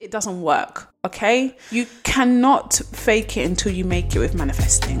it doesn't work, okay? You cannot fake it until you make it with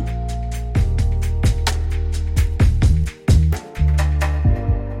manifesting.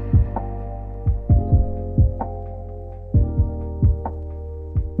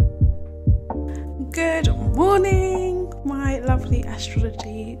 Good morning, my lovely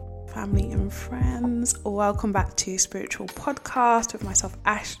astrology family and friends. Welcome back to Spiritual Podcast with myself,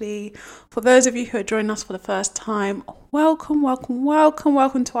 Ashley. For those of you who are joining us for the first time, welcome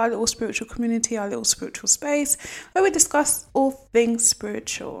to our little spiritual community, our little spiritual space where we discuss all things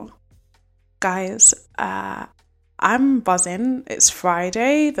spiritual. Guys, I'm buzzing. It's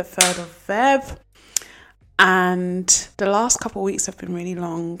Friday, the 3rd of Feb. And the last couple of weeks have been really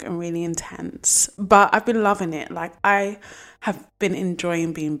long and really intense, but I've been loving it. Like, I have been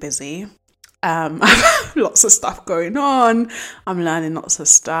enjoying being busy. I have lots of stuff going on. I'm learning lots of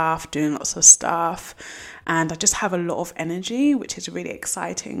stuff, doing lots of stuff, and I just have a lot of energy, which is really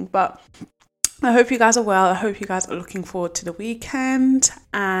exciting. But I hope you guys are well. I hope you guys are looking forward to the weekend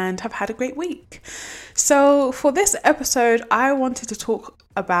and have had a great week. So for this episode, I wanted to talk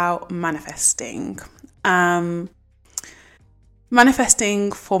about manifesting.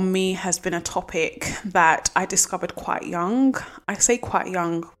 Manifesting for me has been a topic that I discovered quite young. I say quite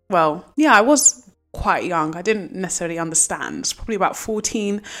young. Well, yeah, I was quite young. I didn't necessarily understand. It's probably about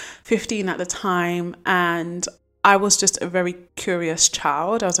 14, 15 at the time. And I was just a very curious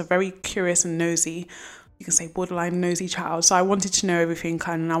child. I was a very curious and nosy, you can say borderline nosy child. So I wanted to know everything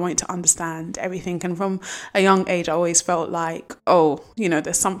and I wanted to understand everything. And from a young age, I always felt like,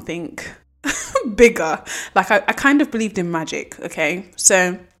 there's something bigger. Like I kind of believed in magic. Okay,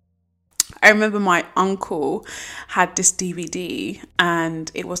 so I remember my uncle had this DVD and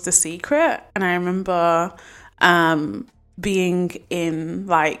it was The Secret, and I remember being in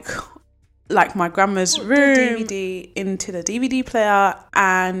like my grandma's room, DVD into the DVD player,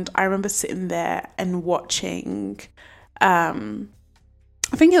 and I remember sitting there and watching I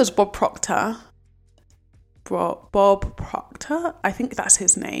think it was Bob Proctor, I think that's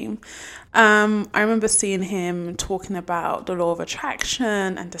his name. I remember seeing him talking about the law of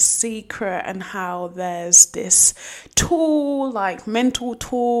attraction and The Secret, and how there's this tool, like mental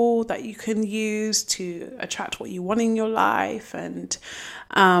tool, that you can use to attract what you want in your life. And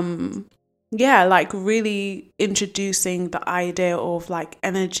like really introducing the idea of like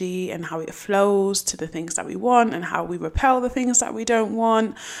energy and how it flows to the things that we want, and how we repel the things that we don't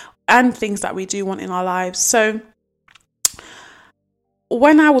want, and things that we do want in our lives. So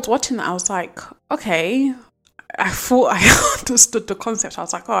when I was watching that, I was like, okay, I thought I understood the concept. I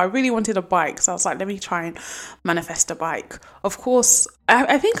was like, I really wanted a bike. So I was like, let me try and manifest a bike. Of course,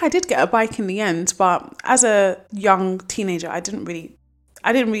 I think I did get a bike in the end, but as a young teenager, I didn't really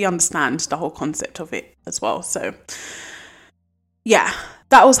understand the whole concept of it as well. So yeah,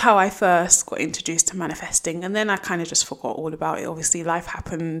 that was how I first got introduced to manifesting, and then I kind of just forgot all about it. Obviously, life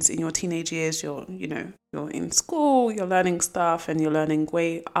happens in your teenage years. You're in school, you're learning stuff, and you're learning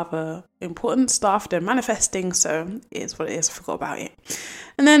way other important stuff than manifesting. So it is what it is. I forgot about it.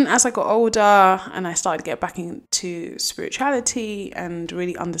 And then as I got older and I started to get back into spirituality and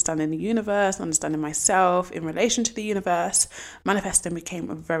really understanding the universe, understanding myself in relation to the universe, manifesting became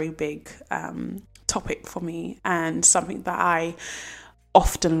a very big topic for me, and something that I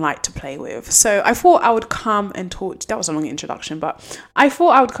often like to play with. So I thought I would come and talk. That was a long introduction, but I thought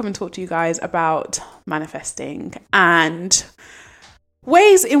I would come and talk to you guys about manifesting and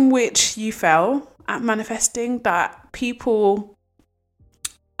ways in which you fail at manifesting. That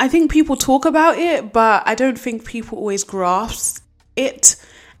I think people talk about it, but I don't think people always grasp it,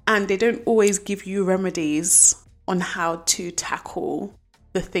 and they don't always give you remedies on how to tackle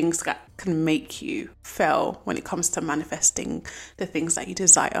the things that can make you fail when it comes to manifesting the things that you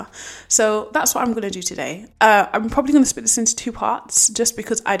desire. So that's what I'm going to do today. I'm probably going to split this into 2 parts, just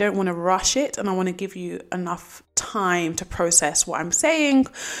because I don't want to rush it and I want to give you enough time to process what I'm saying.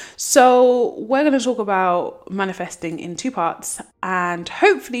 So we're going to talk about manifesting in 2 parts, and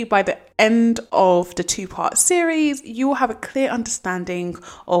hopefully by the end of the 2-part series, you will have a clear understanding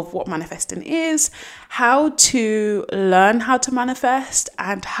of what manifesting is, how to learn how to manifest,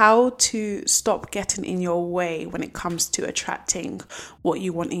 and how to stop getting in your way when it comes to attracting what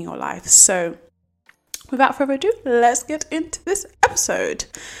you want in your life. So without further ado, let's get into this episode.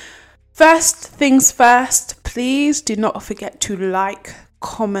 First things first, please do not forget to like,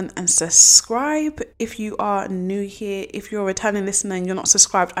 comment and subscribe if you are new here. If you're a returning listener and you're not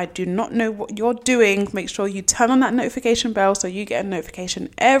subscribed, I do not know what you're doing. Make sure you turn on that notification bell so you get a notification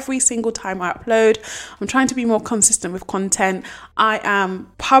every single time I upload. I'm trying to be more consistent with content. I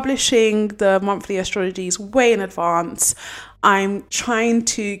am publishing the monthly astrologies way in advance. I'm trying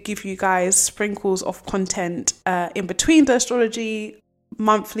to give you guys sprinkles of content in between the astrology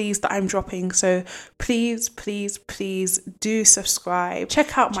monthlies that I'm dropping. So please do subscribe.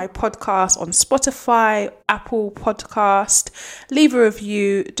 Check out my podcast on Spotify, Apple Podcast. Leave a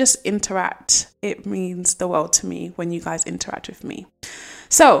review. Just interact. It means the world to me when you guys interact with me.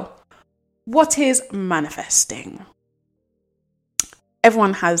 So, what is manifesting?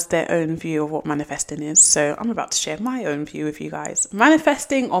 Everyone has their own view of what manifesting is, so I'm about to share my own view with you guys.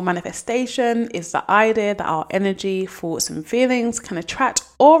 Manifesting or manifestation is the idea that our energy, thoughts and feelings can attract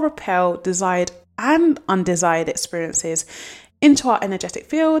or repel desired and undesired experiences into our energetic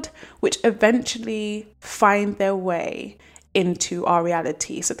field, which eventually find their way into our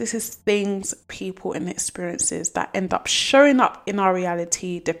reality. So this is things, people and experiences that end up showing up in our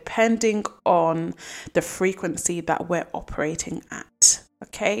reality depending on the frequency that we're operating at.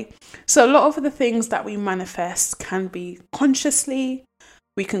 Okay, so a lot of the things that we manifest can be consciously.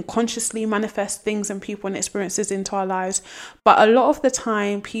 We can consciously manifest things and people and experiences into our lives, but a lot of the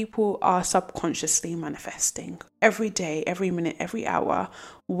time people are subconsciously manifesting. Every day, every minute, every hour,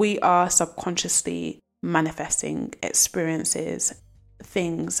 we are subconsciously manifesting experiences,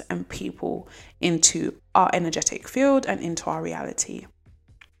 things and people into our energetic field and into our reality.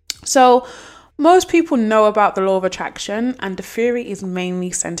 So most people know about the law of attraction, and the theory is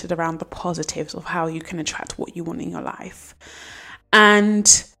mainly centered around the positives of how you can attract what you want in your life.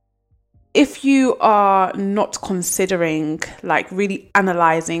 And if you are not considering, like, really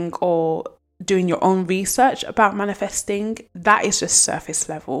analyzing or doing your own research about manifesting, that is just surface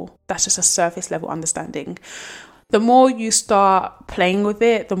level. That's just a surface level understanding. The more you start playing with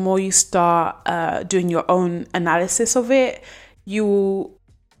it, the more you start doing your own analysis of it, you will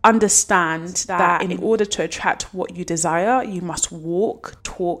understand that in order to attract what you desire, you must walk,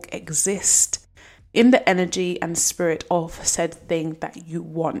 talk, exist in the energy and spirit of said thing that you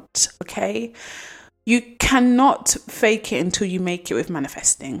want. Okay? You cannot fake it until you make it with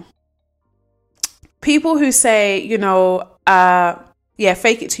manifesting. People who say,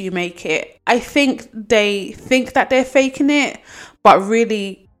 fake it till you make it, I think they think that they're faking it, but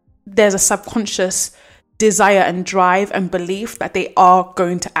really there's a subconscious desire and drive and belief that they are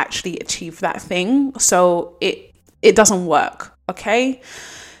going to actually achieve that thing. So it doesn't work, okay?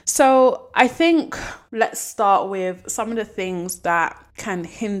 So I think let's start with some of the things that can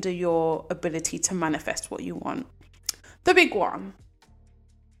hinder your ability to manifest what you want. The big one,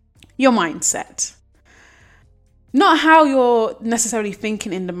 your mindset. Not how you're necessarily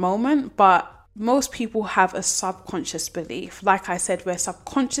thinking in the moment, but most people have a subconscious belief. Like I said, we're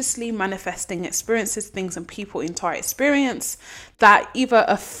subconsciously manifesting experiences, things and people into our experience that either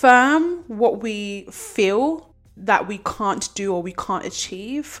affirm what we feel that we can't do or we can't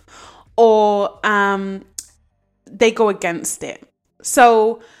achieve, or they go against it.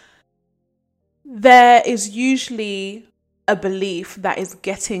 So there is usually a belief that is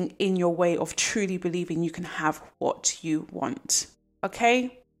getting in your way of truly believing you can have what you want.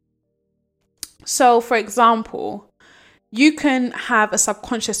 Okay? So, for example, you can have a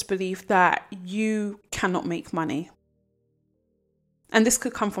subconscious belief that you cannot make money. And this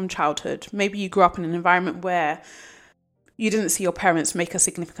could come from childhood. Maybe you grew up in an environment where you didn't see your parents make a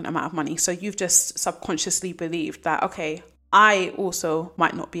significant amount of money. So you've just subconsciously believed that, okay, I also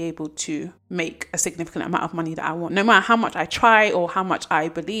might not be able to make a significant amount of money that I want. No matter how much I try or how much I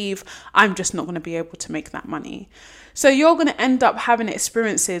believe, I'm just not going to be able to make that money. So you're going to end up having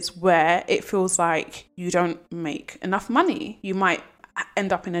experiences where it feels like you don't make enough money. You might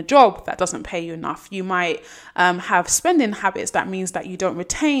end up in a job that doesn't pay you enough. You might have spending habits that means that you don't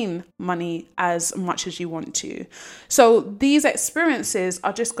retain money as much as you want to. So these experiences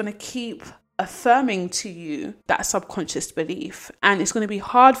are just going to keep affirming to you that subconscious belief, and it's going to be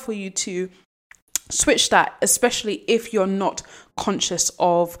hard for you to switch that, especially if you're not conscious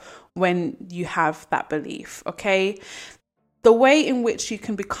of when you have that belief. Okay, the way in which you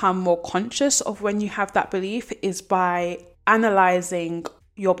can become more conscious of when you have that belief is by analyzing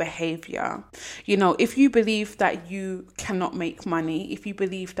your behavior. If you believe that you cannot make money, if you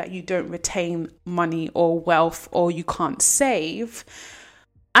believe that you don't retain money or wealth, or you can't save,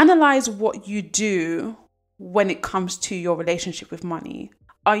 analyze what you do when it comes to your relationship with money.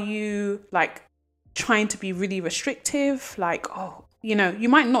 Are you trying to be really restrictive? You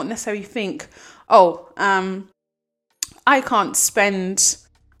might not necessarily think, I can't spend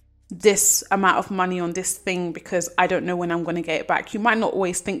this amount of money on this thing because I don't know when I'm going to get it back. You might not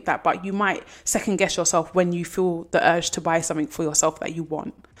always think that, but you might second guess yourself when you feel the urge to buy something for yourself that you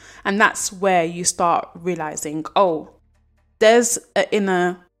want. And that's where you start realizing, there's an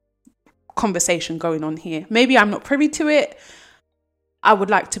inner conversation going on here. Maybe I'm not privy to it. I would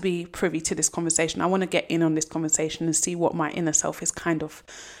like to be privy to this conversation. I want to get in on this conversation and see what my inner self is kind of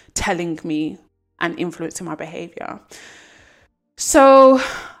telling me and influencing my behavior. So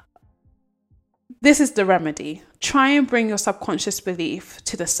this is the remedy. Try and bring your subconscious belief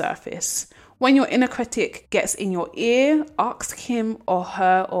to the surface. When your inner critic gets in your ear, ask him or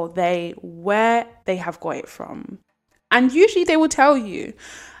her or they where they have got it from. And usually they will tell you.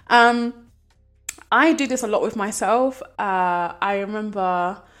 I do this a lot with myself. I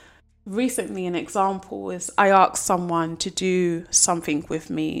remember recently an example is I asked someone to do something with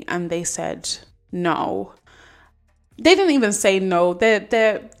me and they said no. They didn't even say no.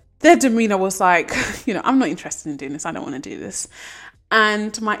 Their demeanor was like, I'm not interested in doing this. I don't want to do this.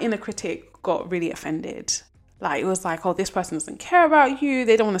 And my inner critic got really offended. Like, it was like, oh, this person doesn't care about you.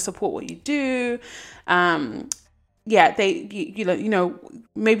 They don't want to support what you do. Maybe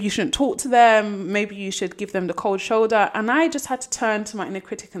you shouldn't talk to them. Maybe you should give them the cold shoulder. And I just had to turn to my inner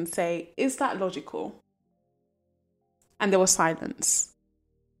critic and say, is that logical? And there was silence.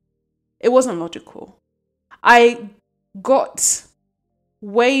 It wasn't logical. I got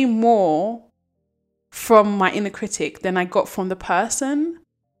way more from my inner critic than I got from the person.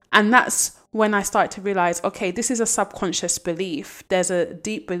 And that's when I started to realize, okay, this is a subconscious belief. There's a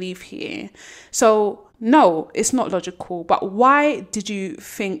deep belief here. So no, it's not logical. But why did you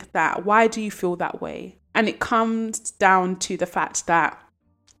think that? Why do you feel that way? And it comes down to the fact that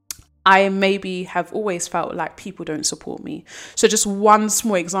I maybe have always felt like people don't support me. So just one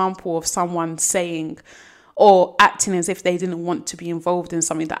small example of someone saying or acting as if they didn't want to be involved in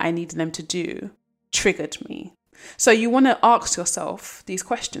something that I needed them to do triggered me. So you want to ask yourself these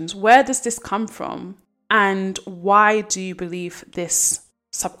questions. Where does this come from? And why do you believe this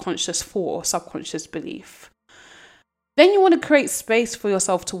subconscious thought or subconscious belief? Then you want to create space for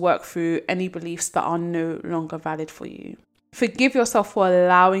yourself to work through any beliefs that are no longer valid for you. Forgive yourself for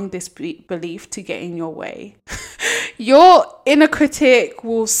allowing this belief to get in your way. Your inner critic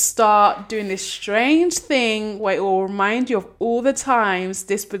will start doing this strange thing where it will remind you of all the times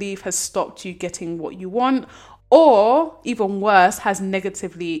this belief has stopped you getting what you want, or even worse, has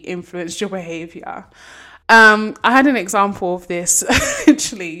negatively influenced your behavior. I had an example of this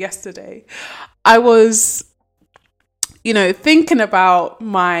actually yesterday. I was, thinking about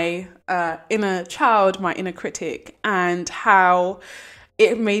my inner child, my inner critic, and how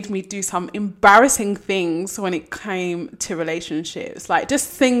it made me do some embarrassing things when it came to relationships. Like, just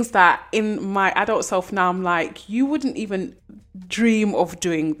things that in my adult self now, I'm like, you wouldn't even dream of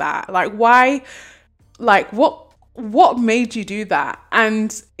doing that. Like, why? Like, what made you do that?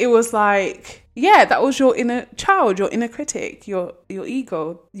 And it was like, yeah, that was your inner child, your inner critic, your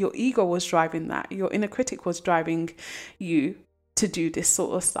ego. Your ego was driving that. Your inner critic was driving you to do this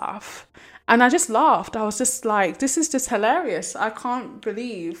sort of stuff. And I just laughed. I was just like, this is just hilarious. I can't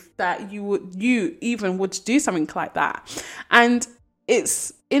believe that you even would do something like that. And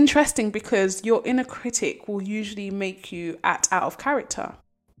it's interesting because your inner critic will usually make you act out of character.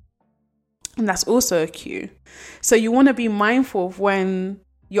 And that's also a cue. So you want to be mindful of when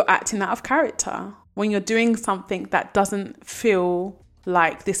you're acting out of character, when you're doing something that doesn't feel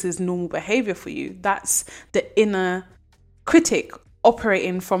like this is normal behavior for you. That's the inner critic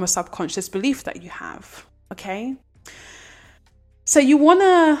operating from a subconscious belief that you have. Okay? So you want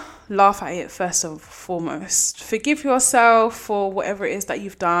to laugh at it first and foremost. Forgive yourself for whatever it is that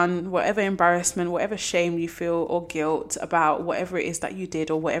you've done, whatever embarrassment, whatever shame you feel or guilt about whatever it is that you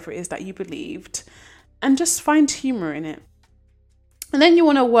did or whatever it is that you believed, and just find humor in it. And then you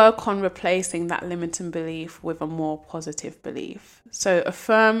want to work on replacing that limiting belief with a more positive belief. So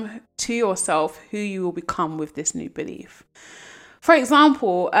affirm to yourself who you will become with this new belief. For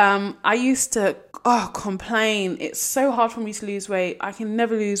example, I used to complain, it's so hard for me to lose weight. I can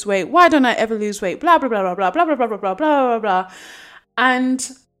never lose weight. Why don't I ever lose weight? Blah, blah, blah, blah, blah, blah, blah, blah, blah, blah, blah, blah.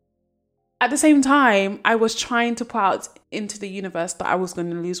 And at the same time, I was trying to put out into the universe that I was going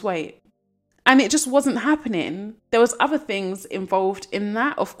to lose weight. And it just wasn't happening. There was other things involved in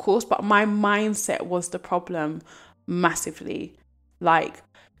that, of course, but my mindset was the problem massively. Like,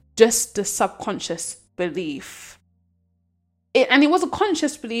 just the subconscious belief. And it was a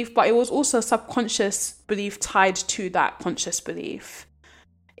conscious belief, but it was also a subconscious belief tied to that conscious belief.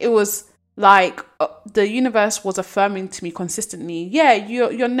 It was like the universe was affirming to me consistently, yeah,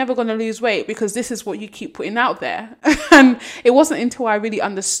 you're never going to lose weight because this is what you keep putting out there. And it wasn't until I really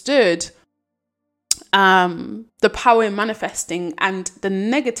understood the power in manifesting and the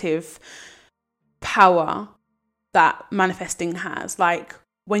negative power that manifesting has. Like,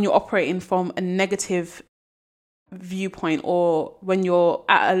 when you're operating from a negative viewpoint, or when you're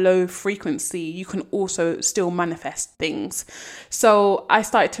at a low frequency, you can also still manifest things. So I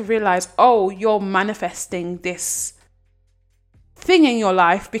started to realize, oh, you're manifesting this thing in your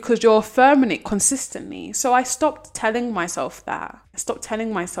life because you're affirming it consistently. So I stopped telling myself that.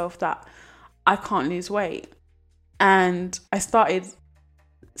 I can't lose weight. And I started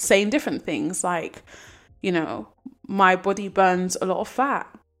saying different things like, my body burns a lot of fat.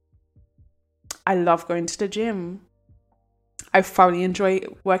 I love going to the gym. I thoroughly enjoy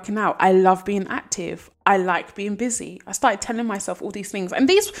working out. I love being active. I like being busy. I started telling myself all these things. And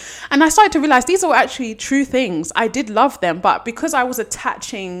I started to realize these are actually true things. I did love them, but because I was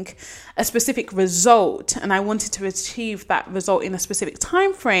attaching a specific result and I wanted to achieve that result in a specific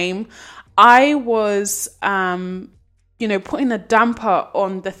time frame, I was, putting a damper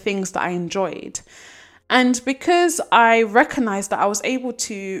on the things that I enjoyed. And because I recognized that I was able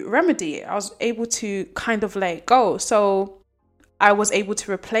to remedy it, I was able to kind of let it go. So I was able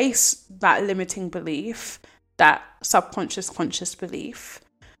to replace that limiting belief, that subconscious, conscious belief,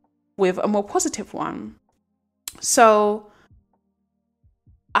 with a more positive one. So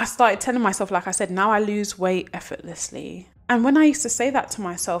I started telling myself, like I said, now I lose weight effortlessly. And when I used to say that to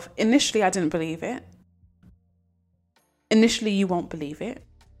myself, initially I didn't believe it. Initially, you won't believe it.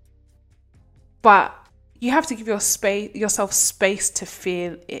 But you have to give yourself space to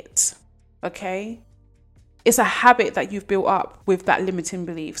feel it, okay? It's a habit that you've built up with that limiting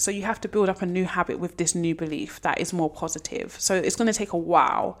belief. So you have to build up a new habit with this new belief that is more positive. So it's going to take a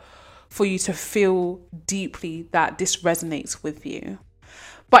while for you to feel deeply that this resonates with you.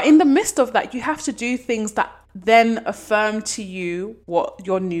 But in the midst of that, you have to do things that then affirm to you what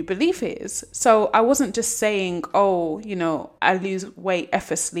your new belief is. So I wasn't just saying, I lose weight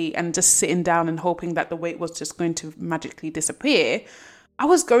effortlessly and just sitting down and hoping that the weight was just going to magically disappear. I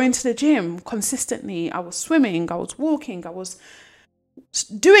was going to the gym consistently. I was swimming, I was walking, I was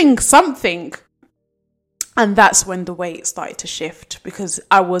doing something. And that's when the weight started to shift, because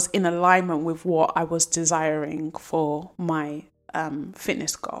I was in alignment with what I was desiring for my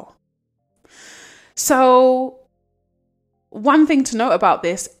fitness goal. So one thing to note about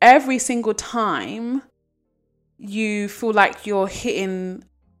this, every single time you feel like you're hitting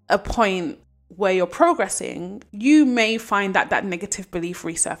a point where you're progressing, you may find that negative belief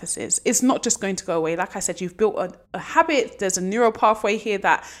resurfaces. It's not just going to go away. Like I said, you've built a habit. There's a neural pathway here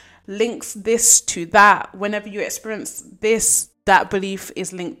that links this to that. Whenever you experience this, that belief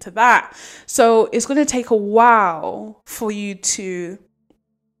is linked to that. So it's going to take a while for you to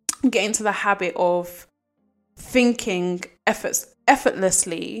get into the habit of thinking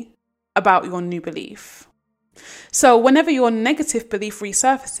effortlessly about your new belief. So whenever your negative belief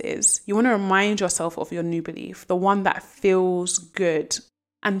resurfaces, you want to remind yourself of your new belief, the one that feels good,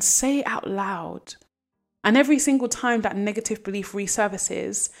 and say it out loud. And every single time that negative belief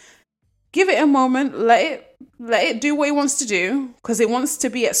resurfaces, give it a moment, let it do what it wants to do, because it wants to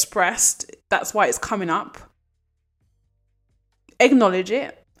be expressed. That's why it's coming up. Acknowledge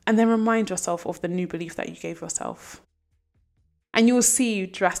it. And then remind yourself of the new belief that you gave yourself. And you will see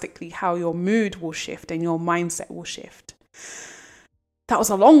drastically how your mood will shift and your mindset will shift. That was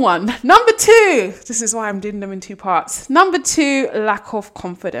a long one. Number 2, this is why I'm doing them in 2 parts. Number 2, lack of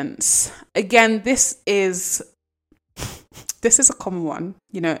confidence. Again, this is a common one.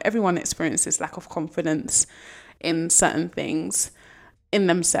 Everyone experiences lack of confidence in certain things, in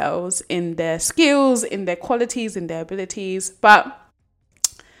themselves, in their skills, in their qualities, in their abilities. But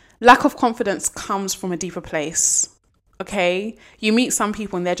lack of confidence comes from a deeper place, okay? You meet some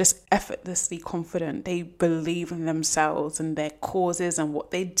people and they're just effortlessly confident. They believe in themselves and their causes and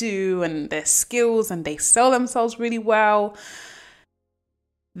what they do and their skills, and they sell themselves really well.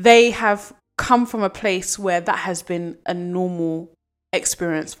 They have come from a place where that has been a normal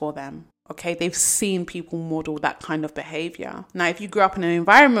experience for them, okay? They've seen people model that kind of behavior. Now, if you grew up in an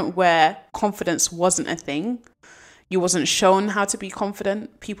environment where confidence wasn't a thing, you wasn't shown how to be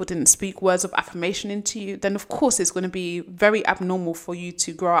confident, people didn't speak words of affirmation into you, then of course it's going to be very abnormal for you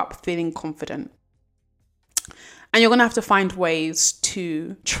to grow up feeling confident. And you're going to have to find ways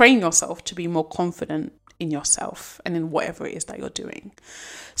to train yourself to be more confident in yourself and in whatever it is that you're doing.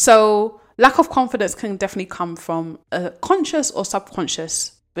 So lack of confidence can definitely come from a conscious or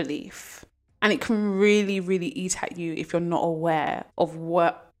subconscious belief. And it can really, really eat at you if you're not aware of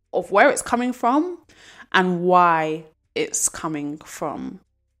where it's coming from and why it's coming from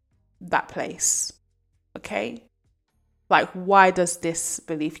that place, okay? Like, why does this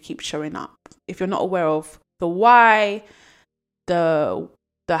belief keep showing up? If you're not aware of the why, the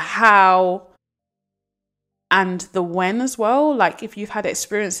how, and the when as well, like if you've had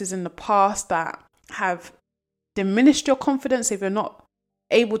experiences in the past that have diminished your confidence, if you're not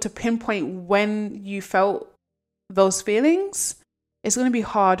able to pinpoint when you felt those feelings, it's going to be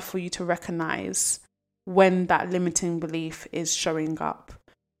hard for you to recognize when that limiting belief is showing up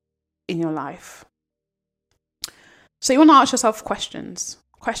in your life. So you want to ask yourself questions.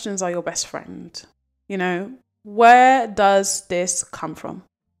 Questions are your best friend. Where does this come from?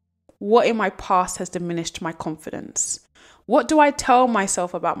 What in my past has diminished my confidence? What do I tell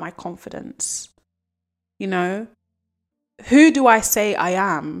myself about my confidence? Who do I say I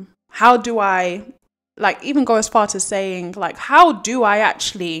am? How do I, even go as far to saying, how do I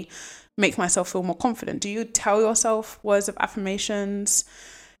actually make myself feel more confident? Do you tell yourself words of affirmations?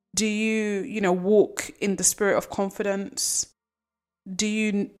 Do you, walk in the spirit of confidence? Do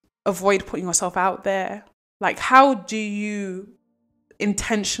you avoid putting yourself out there? How do you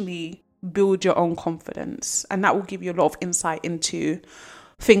intentionally build your own confidence? And that will give you a lot of insight into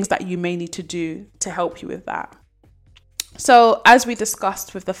things that you may need to do to help you with that. So as we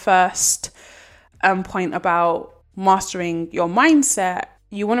discussed with the first point about mastering your mindset,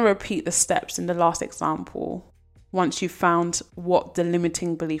 you want to repeat the steps in the last example once you've found what the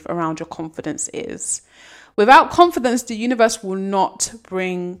limiting belief around your confidence is. Without confidence, the universe will not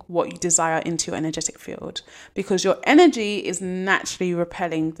bring what you desire into your energetic field, because your energy is naturally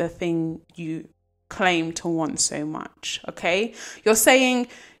repelling the thing you claim to want so much, okay? You're saying,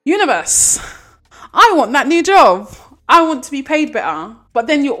 universe, I want that new job. I want to be paid better. But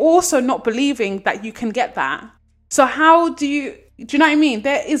then you're also not believing that you can get that. So how do you know what I mean?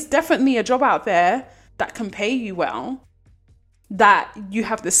 There is definitely a job out there that can pay you well, that you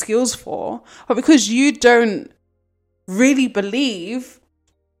have the skills for, but because you don't really believe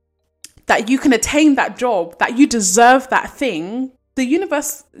that you can attain that job, that you deserve that thing, the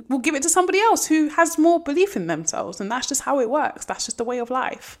universe will give it to somebody else who has more belief in themselves. And that's just how it works. That's just the way of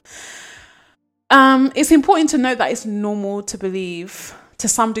life. It's important to note that it's normal to believe to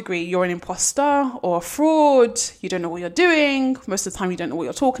some degree you're an imposter or a fraud. You don't know what you're doing. Most of the time you don't know what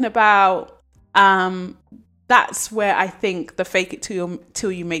you're talking about. That's where I think the fake it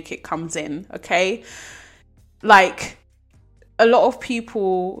till you make it comes in, okay? A lot of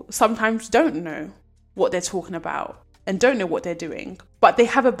people sometimes don't know what they're talking about and don't know what they're doing, but they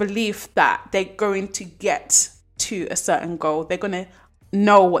have a belief that they're going to get to a certain goal. They're going to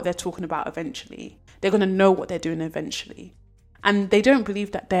know what they're talking about eventually. They're going to know what they're doing eventually. And they don't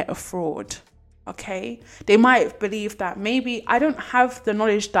believe that they're a fraud. Okay, they might believe that maybe I don't have the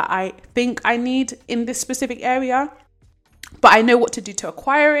knowledge that I think I need in this specific area, but I know what to do to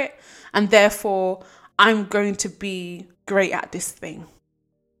acquire it, and therefore I'm going to be great at this thing.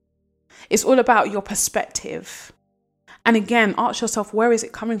 It's all about your perspective. And again, ask yourself, where is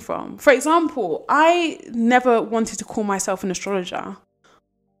it coming from? For example, I never wanted to call myself an astrologer.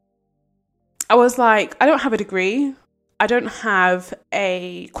 I was like, I don't have a degree. I don't have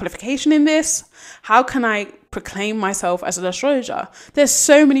a qualification in this. How can I proclaim myself as an astrologer? There's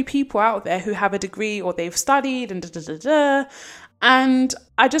so many people out there who have a degree or they've studied and And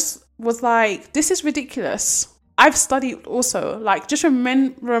I just was like, this is ridiculous. I've studied also, just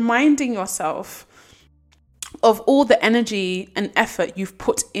reminding yourself of all the energy and effort you've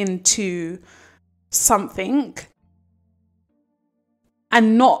put into something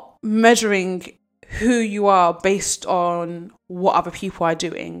and not measuring who you are based on what other people are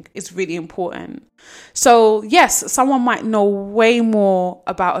doing is really important. So yes, someone might know way more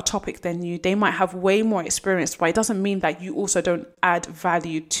about a topic than you. They might have way more experience, but it doesn't mean that you also don't add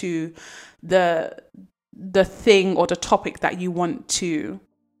value to the thing or the topic that you want to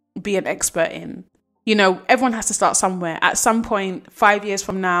be an expert in. Everyone has to start somewhere. At some point, 5 years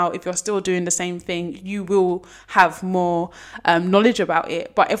from now, if you're still doing the same thing, you will have more knowledge about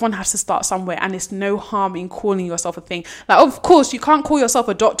it. But everyone has to start somewhere, and it's no harm in calling yourself a thing. Of course, you can't call yourself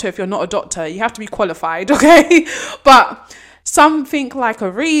a doctor if you're not a doctor. You have to be qualified, okay? But something like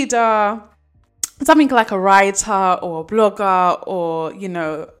a reader, something like a writer or a blogger or,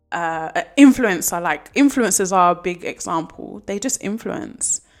 an influencer. Influencers are a big example. They just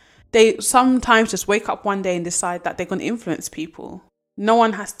influence. They sometimes just wake up one day and decide that they're going to influence people. No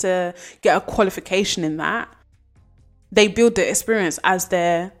one has to get a qualification in that. They build the experience as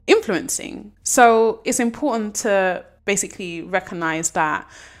they're influencing. So it's important to basically recognize that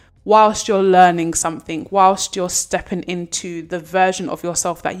whilst you're learning something, whilst you're stepping into the version of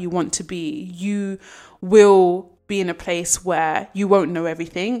yourself that you want to be, you will be in a place where you won't know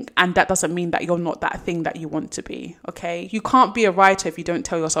everything, and that doesn't mean that you're not that thing that you want to be. Okay, you can't be a writer if you don't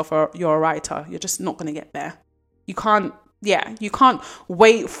tell yourself you're a writer. You're just not going to get there. You can't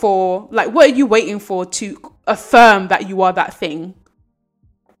wait for, what are you waiting for to affirm that you are that thing?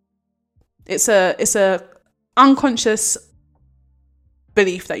 It's a unconscious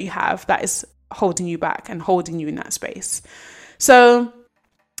belief that you have that is holding you back and holding you in that space. So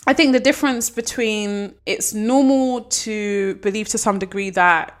I think the difference between it's normal to believe to some degree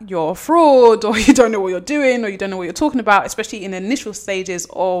that you're a fraud, or you don't know what you're doing, or you don't know what you're talking about, especially in the initial stages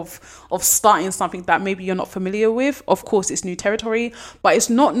of starting something that maybe you're not familiar with. Of course, it's new territory, but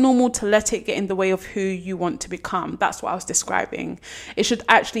it's not normal to let it get in the way of who you want to become. That's what I was describing. It should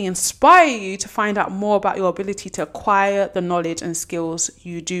actually inspire you to find out more about your ability to acquire the knowledge and skills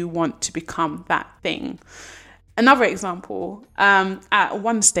you do want to become that thing. Another example, at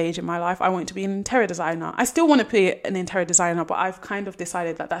one stage in my life, I wanted to be an interior designer. I still want to be an interior designer, but I've kind of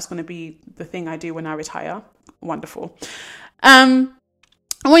decided that that's going to be the thing I do when I retire. Wonderful. I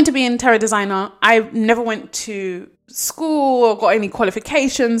wanted to be an interior designer. I never went to school or got any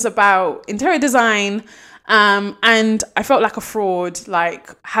qualifications about interior design. And I felt like a fraud, like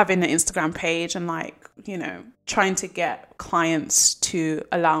having an Instagram page and trying to get clients to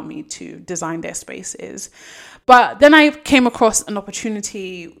allow me to design their spaces. But then I came across an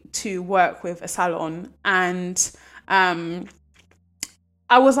opportunity to work with a salon, and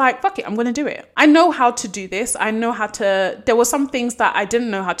I was like, fuck it, I'm going to do it. I know how to do this. There were some things that I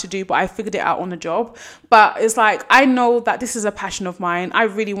didn't know how to do, but I figured it out on the job. But it's like, I know that this is a passion of mine. I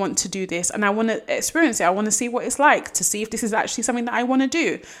really want to do this, and I want to experience it. I want to see what it's like, to see if this is actually something that I want to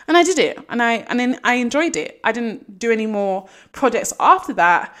do. And I did it, and then I enjoyed it. I didn't do any more projects after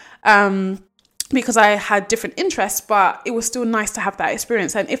that, because I had different interests, but it was still nice to have that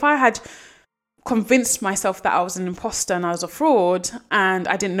experience. And if I had convinced myself that I was an imposter and I was a fraud and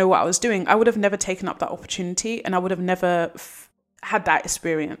I didn't know what I was doing, I would have never taken up that opportunity, and I would have never had that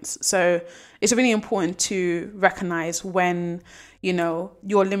experience. So it's really important to recognize when, your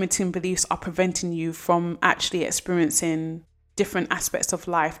limiting beliefs are preventing you from actually experiencing different aspects of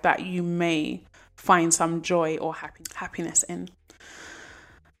life that you may find some joy or happiness in.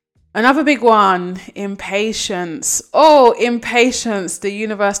 Another big one, impatience. Oh, impatience. The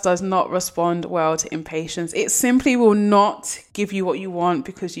universe does not respond well to impatience. It simply will not give you what you want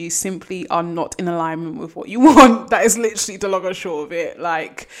because you simply are not in alignment with what you want. That is literally the long and short of it.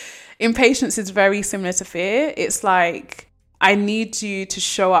 Like, impatience is very similar to fear. It's like, I need you to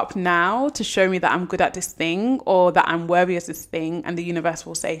show up now to show me that I'm good at this thing or that I'm worthy of this thing. And the universe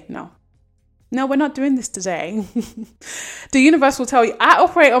will say, no, we're not doing this today. The universe will tell you, I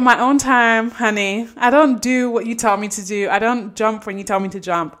operate on my own time, honey. I don't do what you tell me to do. I don't jump when you tell me to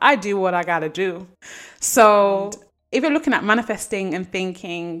jump. I do what I gotta do. So if you're looking at manifesting and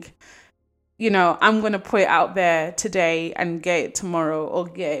thinking, I'm going to put it out there today and get it tomorrow or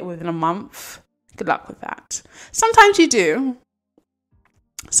get it within a month, good luck with that. Sometimes you do.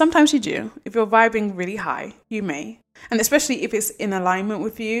 If you're vibing really high, you may. And especially if it's in alignment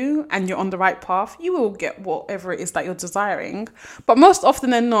with you and you're on the right path, you will get whatever it is that you're desiring. But most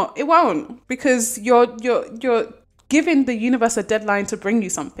often than not, it won't, because you're giving the universe a deadline to bring you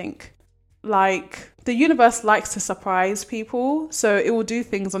something. Like, the universe likes to surprise people, so it will do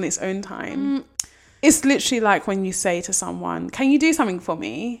things on its own time. It's literally like when you say to someone, can you do something for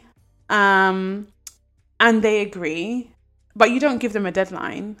me? And they agree, but you don't give them a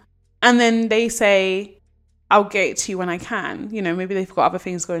deadline. And then they say, I'll get it to you when I can. Maybe they've got other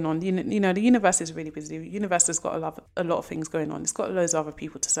things going on. The universe is really busy. The universe has got a lot of things going on. It's got loads of other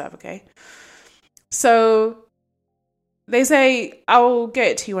people to serve, okay? So they say, I'll get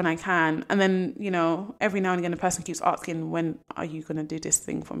it to you when I can. And then, every now and again, the person keeps asking, when are you going to do this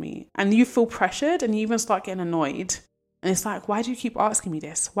thing for me? And you feel pressured and you even start getting annoyed. And it's like, why do you keep asking me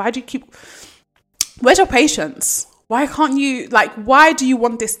this? Where's your patience? Why can't you, why do you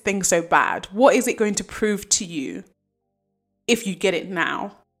want this thing so bad? What is it going to prove to you if you get it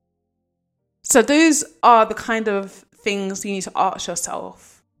now? So those are the kind of things you need to ask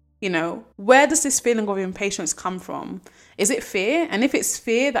yourself. Where does this feeling of impatience come from? Is it fear? And if it's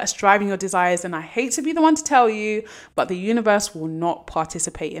fear that's driving your desires, then I hate to be the one to tell you, but the universe will not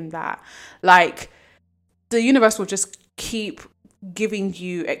participate in that. The universe will just keep giving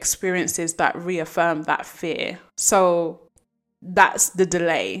you experiences that reaffirm that fear. So that's the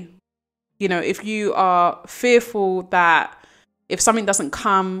delay. If you are fearful that if something doesn't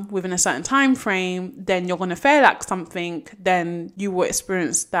come within a certain time frame, then you're going to fail at something, then you will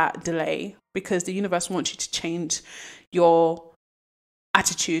experience that delay because the universe wants you to change your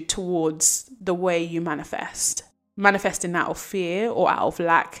attitude towards the way you manifest. Manifesting out of fear or out of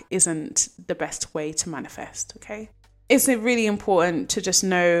lack isn't the best way to manifest, okay? It's really important to just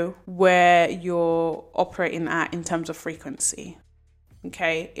know where you're operating at in terms of frequency,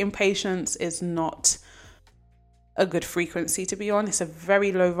 okay? Impatience is not a good frequency to be on. It's a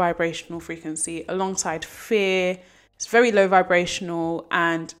very low vibrational frequency alongside fear. It's very low vibrational,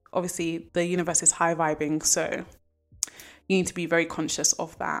 and obviously the universe is high vibing, so you need to be very conscious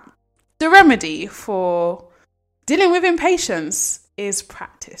of that. The remedy for dealing with impatience is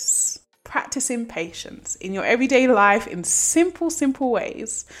practice. Practicing patience in your everyday life in simple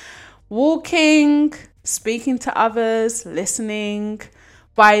ways. Walking, speaking to others, listening.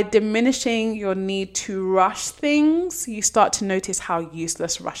 By diminishing your need to rush things, you start to notice how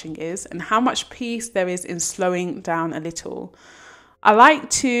useless rushing is and how much peace there is in slowing down a little. I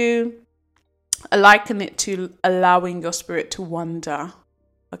liken it to allowing your spirit to wander.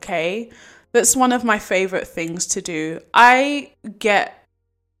 Okay? That's one of my favorite things to do. I get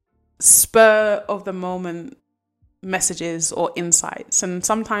spur of the moment messages or insights, and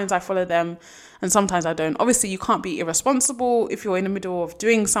sometimes I follow them and sometimes I don't. Obviously, you can't be irresponsible if you're in the middle of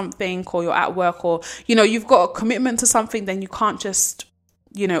doing something, or you're at work, or you've got a commitment to something. Then you can't just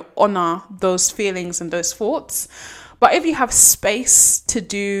honor those feelings and those thoughts. But if you have space to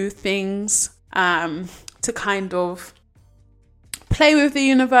do things, to kind of play with the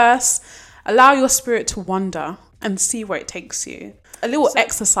universe, allow your spirit to wander and see where it takes you. A little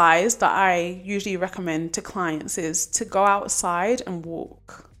exercise that I usually recommend to clients is to go outside and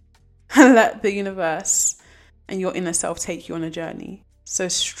walk and let the universe and your inner self take you on a journey. So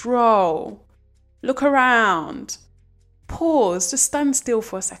stroll, look around, pause, just stand still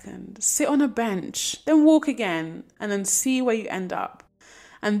for a second, sit on a bench, then walk again, and then see where you end up.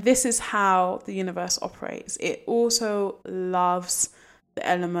 And this is how the universe operates. It also loves the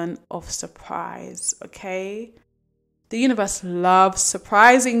element of surprise, okay? The universe loves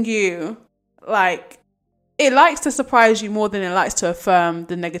surprising you. Like, it likes to surprise you more than it likes to affirm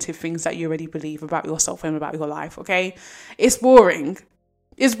the negative things that you already believe about yourself and about your life, okay? It's boring.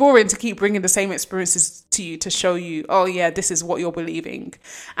 It's boring to keep bringing the same experiences to you to show you, oh yeah, this is what you're believing.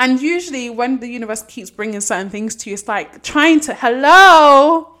 And usually when the universe keeps bringing certain things to you, it's like trying to,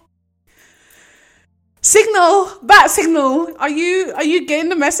 hello? Signal, bat signal. Are you getting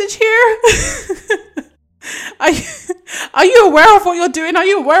the message here? Are you aware of what you're doing? Are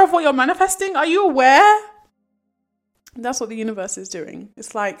you aware of what you're manifesting? Are you aware? That's what the universe is doing.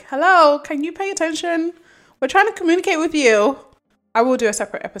 It's like, hello, can you pay attention? We're trying to communicate with you. I will do a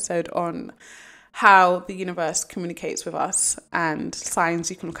separate episode on how the universe communicates with us and signs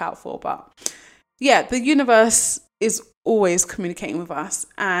you can look out for. But yeah, the universe is always communicating with us.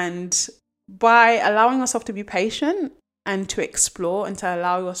 And by allowing yourself to be patient and to explore and to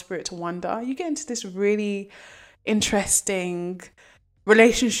allow your spirit to wander, you get into this really interesting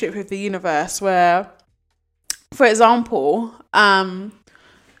relationship with the universe where, for example, I'm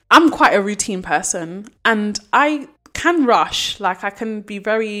quite a routine person and I can rush, like I can be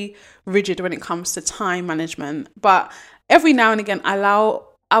very rigid when it comes to time management, but every now and again I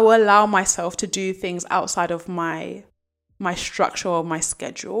will allow myself to do things outside of my structure or my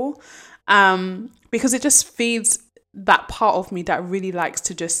schedule, because it just feeds that part of me that really likes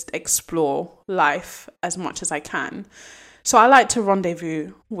to just explore life as much as I can. So I like to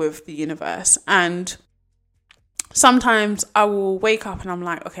rendezvous with the universe, and sometimes I will wake up and I'm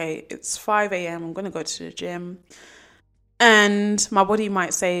like, okay, it's 5 a.m. I'm going to go to the gym. And my body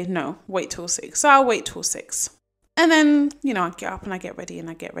might say, no, wait till 6. So I'll wait till 6. And then, I get up and I get ready and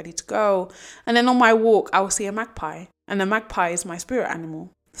I get ready to go. And then on my walk, I will see a magpie. And the magpie is my spirit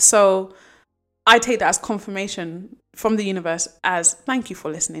animal. So I take that as confirmation from the universe as, thank you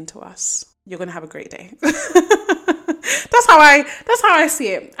for listening to us. You're going to have a great day. That's how I see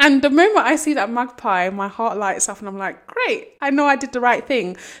it. And the moment I see that magpie, my heart lights up and I'm like, great, I know I did the right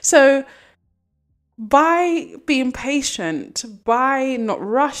thing. So by being patient, by not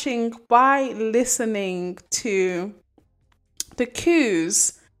rushing, by listening to the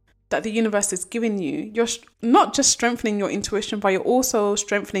cues that the universe is giving you, you're not just strengthening your intuition, but you're also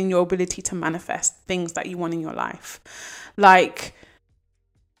strengthening your ability to manifest things that you want in your life. Like,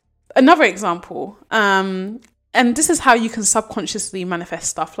 another example, and this is how you can subconsciously manifest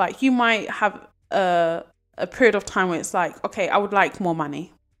stuff. Like, you might have a period of time where it's like, okay, I would like more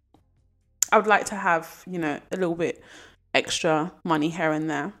money. I would like to have, a little bit extra money here and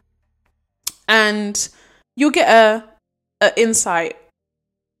there. And you'll get a insight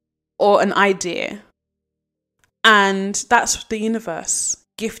or an idea. And that's the universe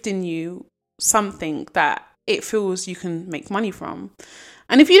gifting you something that it feels you can make money from.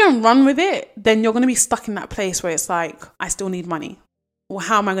 And if you don't run with it, then you're going to be stuck in that place where it's like, I still need money. Well,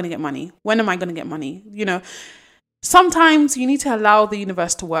 how am I going to get money? When am I going to get money? Sometimes you need to allow the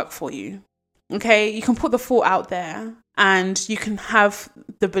universe to work for you. Okay, you can put the thought out there And you can have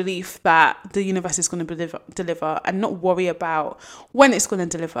the belief that the universe is going to deliver and not worry about when it's going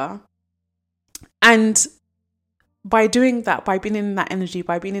to deliver. And by doing that, by being in that energy,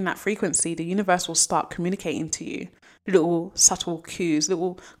 by being in that frequency, the universe will start communicating to you little subtle cues,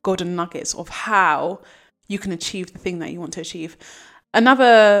 little golden nuggets of how you can achieve the thing that you want to achieve.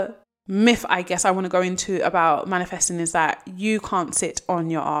 Another myth, I guess, I want to go into about manifesting is that you can't sit on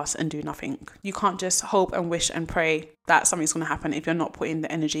your ass and do nothing. You can't just hope and wish and pray that something's going to happen if you're not putting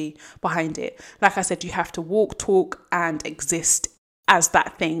the energy behind it. Like I said, you have to walk, talk, and exist as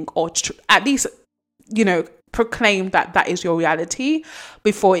that thing, or at least, proclaim that that is your reality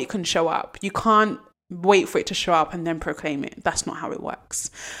before it can show up. You can't wait for it to show up and then proclaim it. That's not how it works.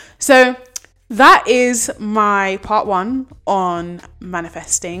 So that is my part 1 on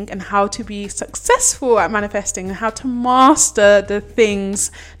manifesting and how to be successful at manifesting and how to master the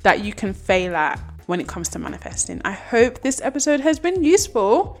things that you can fail at when it comes to manifesting. I hope this episode has been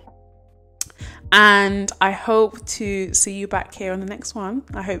useful. And I hope to see you back here on the next one.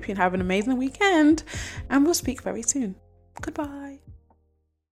 I hope you have an amazing weekend and we'll speak very soon. Goodbye.